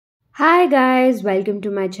Hi guys, welcome to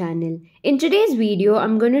my channel. In today's video,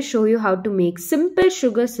 I'm going to show you how to make simple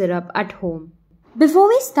sugar syrup at home. Before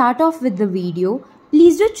we start off with the video,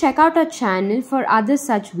 please do check out our channel for other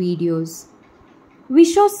such videos. We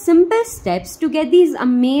show simple steps to get these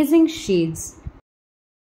amazing shades.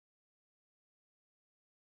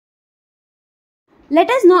 Let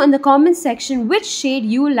us know in the comments section which shade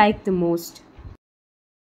you like the most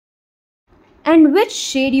and which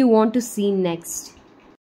shade you want to see next.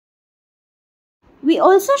 We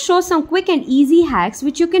also show some quick and easy hacks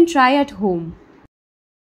which you can try at home.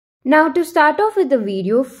 Now to start off with the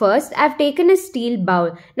video, first I've taken a steel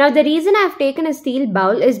bowl. Now the reason I've taken a steel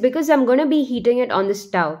bowl is because I'm going to be heating it on the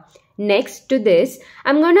stove. Next to this,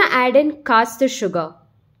 I'm going to add in caster sugar.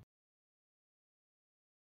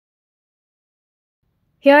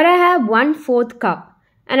 Here I have 1/4 cup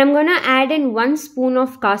and I'm going to add in 1 spoon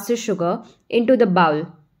of caster sugar into the bowl.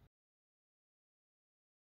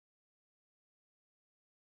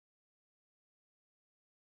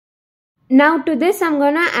 Now to this I'm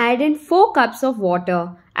going to add in 4 cups of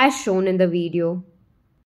water as shown in the video.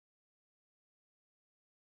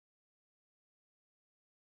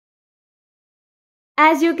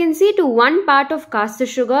 As you can see, to 1 part of caster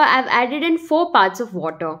sugar I've added in 4 parts of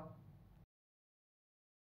water.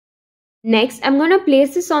 Next I'm going to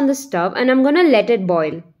place this on the stove and I'm going to let it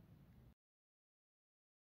boil.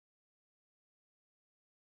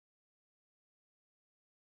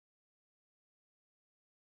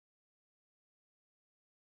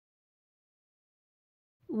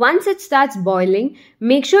 Once it starts boiling,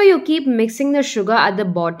 make sure you keep mixing the sugar at the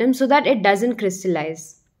bottom so that it doesn't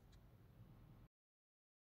crystallize.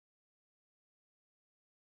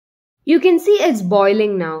 You can see it's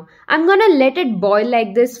boiling now. I'm gonna let it boil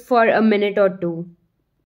like this for a minute or two.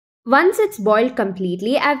 Once it's boiled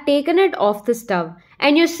completely, I've taken it off the stove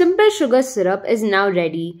and your simple sugar syrup is now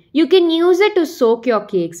ready. You can use it to soak your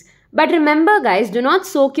cakes. But remember guys, do not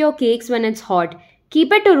soak your cakes when it's hot.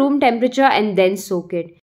 Keep it to room temperature and then soak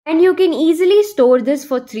it. And you can easily store this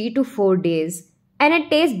for 3 to 4 days. And it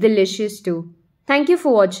tastes delicious too. Thank you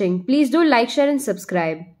for watching. Please do like, share and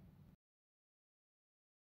subscribe.